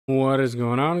What is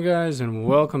going on, guys, and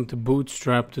welcome to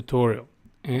Bootstrap tutorial.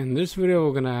 In this video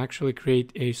we're going to actually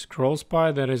create a scroll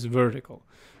spy that is vertical.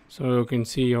 So you can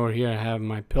see over here I have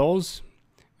my pills,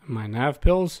 my nav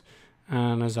pills,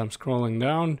 and as I'm scrolling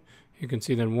down you can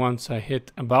see that once I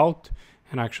hit about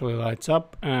it actually lights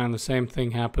up, and the same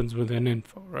thing happens within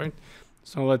info, right?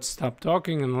 So let's stop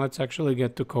talking and let's actually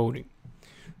get to coding.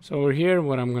 So over here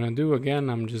what I'm going to do, again,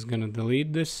 I'm just going to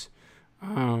delete this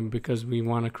because we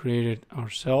want to create it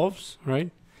ourselves,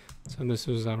 right? So this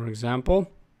is our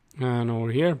example, and over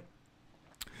here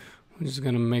we're just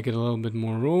going to make it a little bit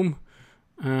more room,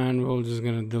 and we're just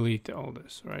going to delete all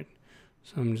this, right?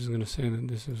 So I'm just going to say that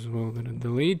this is what we're going to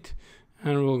delete,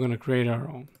 and we're going to create our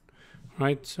own,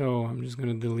 right? So I'm just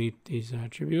going to delete these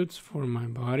attributes for my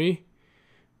body,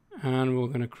 and we're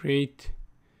going to create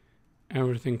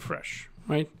everything fresh,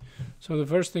 right? So the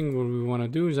first thing what we want to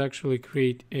do is actually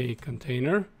create a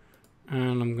container,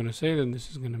 and I'm going to say that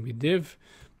this is going to be div,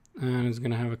 and it's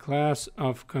going to have a class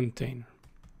of container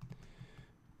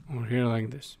over here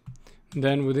like this.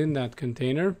 Then within that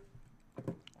container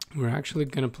we're actually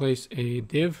going to place a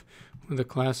div with a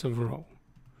class of row,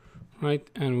 right?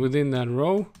 And within that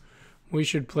row we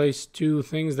should place two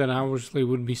things that obviously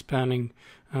would be spanning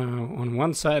on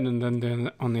one side and then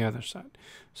on the other side.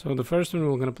 So the first one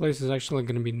we're going to place is actually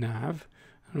going to be nav,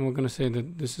 and we're going to say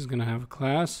that this is going to have a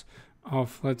class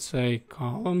of, let's say,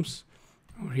 columns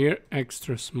over here,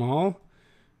 extra small,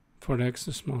 for the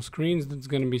extra small screens. That's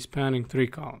going to be spanning 3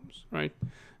 columns, right?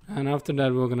 And after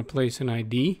that we're going to place an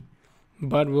ID,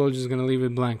 but we're just going to leave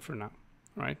it blank for now,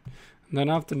 right? And then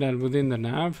after that within the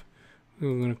nav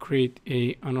we're going to create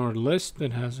a unordered list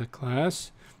that has a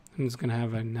class, and it's going to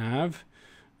have a nav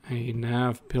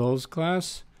pills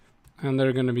class, and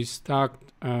they're going to be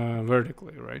stacked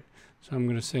vertically, right? So I'm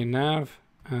going to say nav,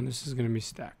 and this is going to be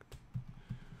stacked.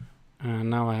 And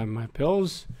now I have my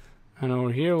pills, and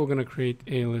over here we're going to create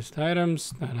a list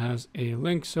items that has a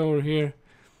links over here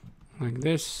like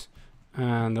this,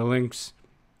 and the links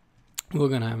we're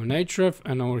going to have an href,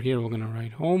 and over here we're going to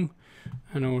write home,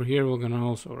 and over here we're going to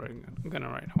also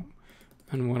write home.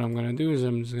 And what I'm going to do is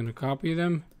I'm just going to copy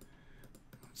them,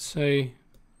 let's say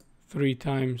 3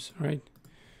 times, right?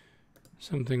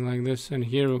 Something like this. And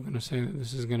here we're going to say that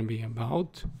this is going to be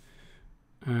about,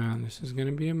 and this is going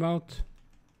to be about,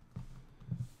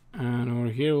 and over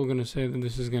here we're going to say that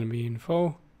this is going to be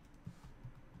info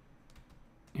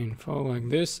like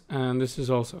this, and this is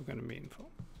also going to be info,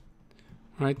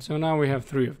 right? So now we have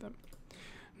 3 of them.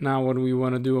 Now what we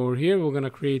want to do over here, we're going to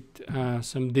create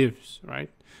some divs, right?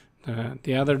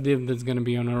 The other div that's going to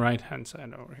be on the right hand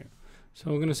side over here. So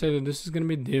we're going to say that this is going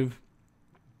to be div,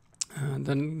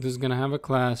 then this is going to have a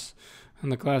class,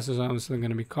 and the class is obviously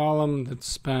going to be column that's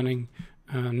spanning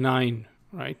 9,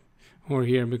 right? Over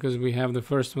here, because we have the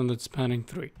first one that's spanning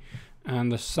 3,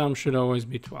 and the sum should always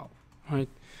be 12, right?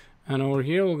 And over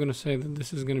here we're going to say that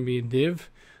this is going to be a div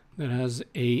that has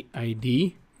a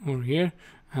ID over here,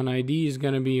 and ID is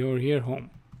going to be over here home,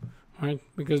 right?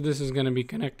 Because this is going to be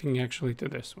connecting actually to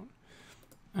this one.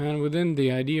 And within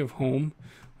the ID of home,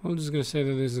 we're just going to say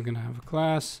that this is going to have a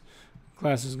class.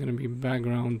 Class is going to be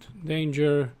background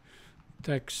danger,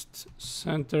 text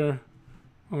center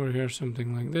over here,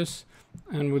 something like this.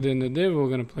 And within the div we're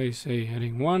going to place a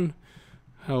heading 1,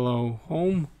 hello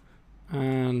home,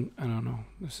 and I don't know,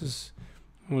 this is,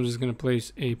 we're just going to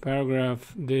place a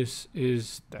paragraph, this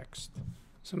is text,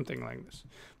 something like this,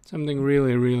 something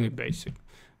really basic.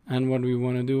 And what we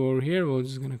want to do over here, we're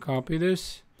just going to copy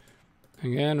this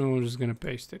again, and we're just going to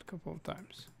paste it a couple of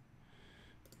times,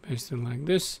 paste it like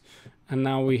this. And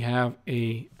now we have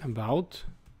a about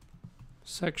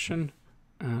section,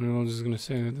 and we're just going to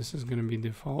say that this is going to be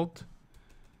default,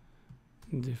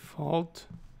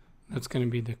 that's going to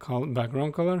be the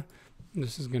background color.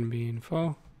 This is going to be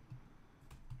info,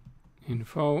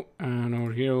 and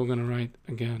over here we're going to write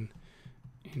again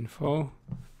info,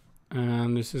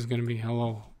 and this is going to be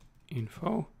hello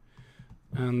info,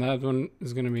 and that one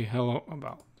is going to be hello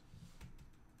about,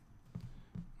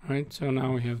 right? So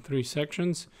now we have 3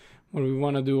 sections. What we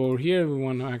want to do over here, we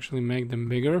want to actually make them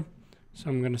bigger. So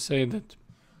I'm going to say that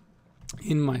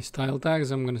in my style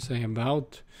tags I'm going to say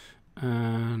about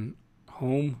and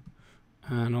home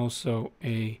and also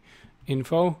a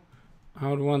info. I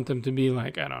would want them to be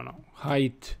like, I don't know,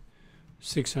 height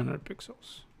 600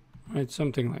 pixels, right?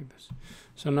 Something like this.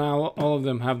 So now all of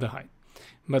them have the height,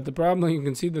 but the problem, you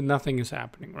can see that nothing is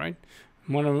happening, right?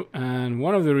 One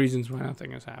of the reasons why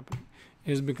nothing is happening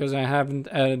is because I haven't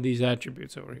added these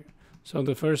attributes over here. So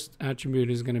the first attribute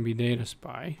is going to be data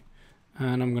spy,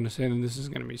 and I'm going to say that this is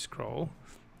going to be scroll,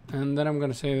 and then I'm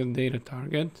going to say the data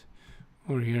target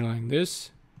over here like this,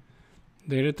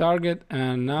 data target,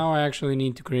 and now I actually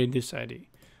need to create this ID.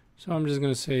 So I'm just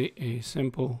going to say a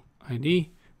simple ID.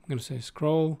 I'm going to say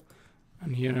scroll,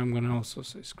 and here I'm going to also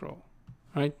say scroll,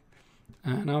 right?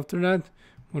 And after that,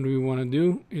 what we want to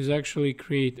do is actually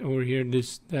create over here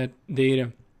that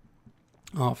data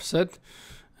offset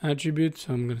attribute.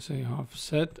 So I'm going to say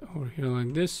offset over here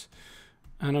like this,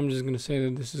 and I'm just going to say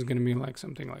that this is going to be like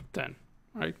something like 10,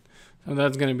 right? So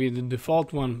that's going to be the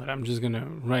default one, but I'm just going to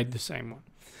write the same one.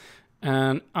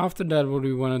 And after that, what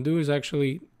we want to do is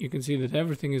actually, you can see that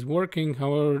everything is working.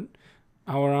 However,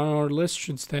 our list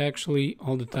should stay actually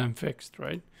all the time fixed,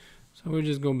 right? So we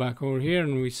just go back over here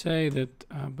and we say that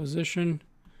position,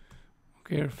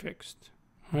 okay, are fixed,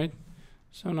 right?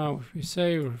 So now if we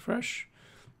say refresh,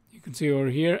 you can see over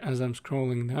here as I'm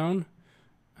scrolling down,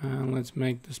 and let's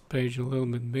make this page a little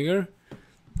bit bigger.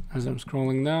 As I'm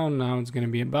scrolling down, now it's going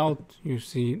to be about, you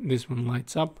see this one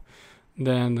lights up,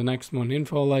 then the next one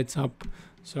info lights up.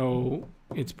 So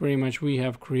it's pretty much, we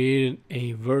have created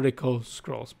a vertical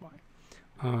scroll spy.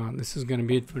 This is going to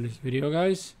be it for this video,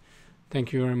 guys.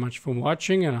 Thank you very much for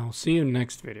watching, and I'll see you in the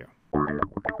next video.